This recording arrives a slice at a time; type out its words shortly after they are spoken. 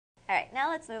All right, now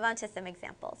let's move on to some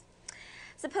examples.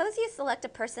 Suppose you select a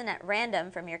person at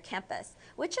random from your campus.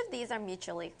 Which of these are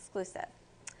mutually exclusive?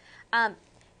 And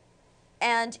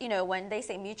when they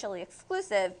say mutually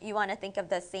exclusive, you want to think of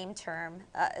the same term,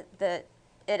 it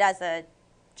as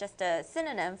just a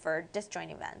synonym for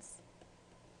disjoint events.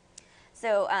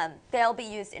 So they'll be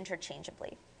used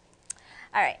interchangeably.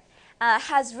 All right.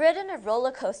 Has ridden a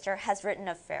roller coaster, has ridden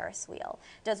a Ferris wheel.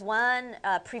 Does one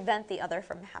prevent the other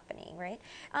from happening, right?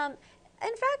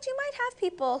 In fact, you might have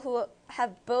people who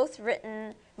have both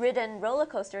ridden roller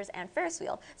coasters and Ferris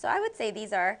wheel. So I would say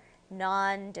these are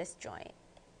non-disjoint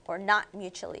or not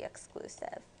mutually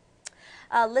exclusive.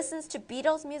 Listens to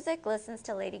Beatles music, listens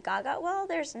to Lady Gaga. Well,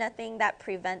 there's nothing that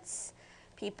prevents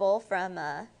people from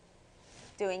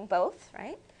doing both,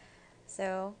 right?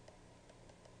 So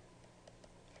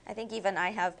I think even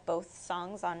I have both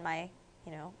songs on my,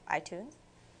 iTunes.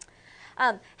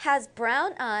 Has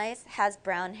brown eyes, has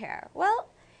brown hair. Well,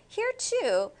 here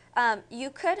too, you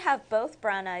could have both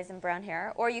brown eyes and brown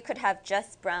hair, or you could have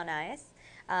just brown eyes,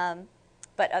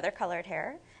 but other colored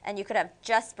hair. And you could have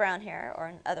just brown hair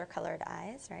or other colored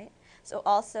eyes, right? So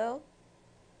also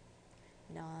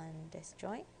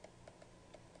non-disjoint.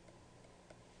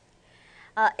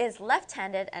 Is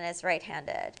left-handed and is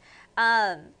right-handed.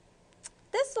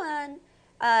 This one,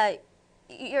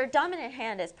 your dominant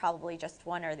hand is probably just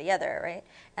one or the other, right?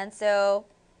 And so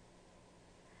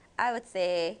I would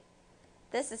say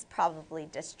this is probably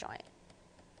disjoint.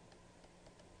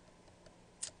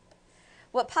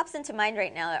 What pops into mind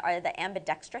right now are the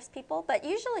ambidextrous people, but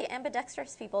usually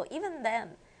ambidextrous people, even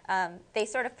them, they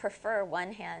sort of prefer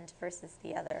one hand versus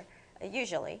the other,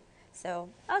 usually. So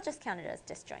I'll just count it as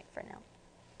disjoint for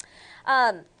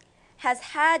now. Has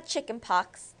had chicken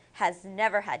pox, has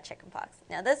never had chicken pox.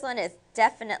 Now this one is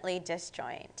definitely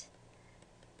disjoint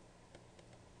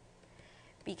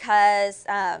because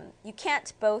you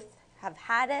can't both have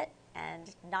had it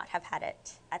and not have had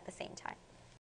it at the same time.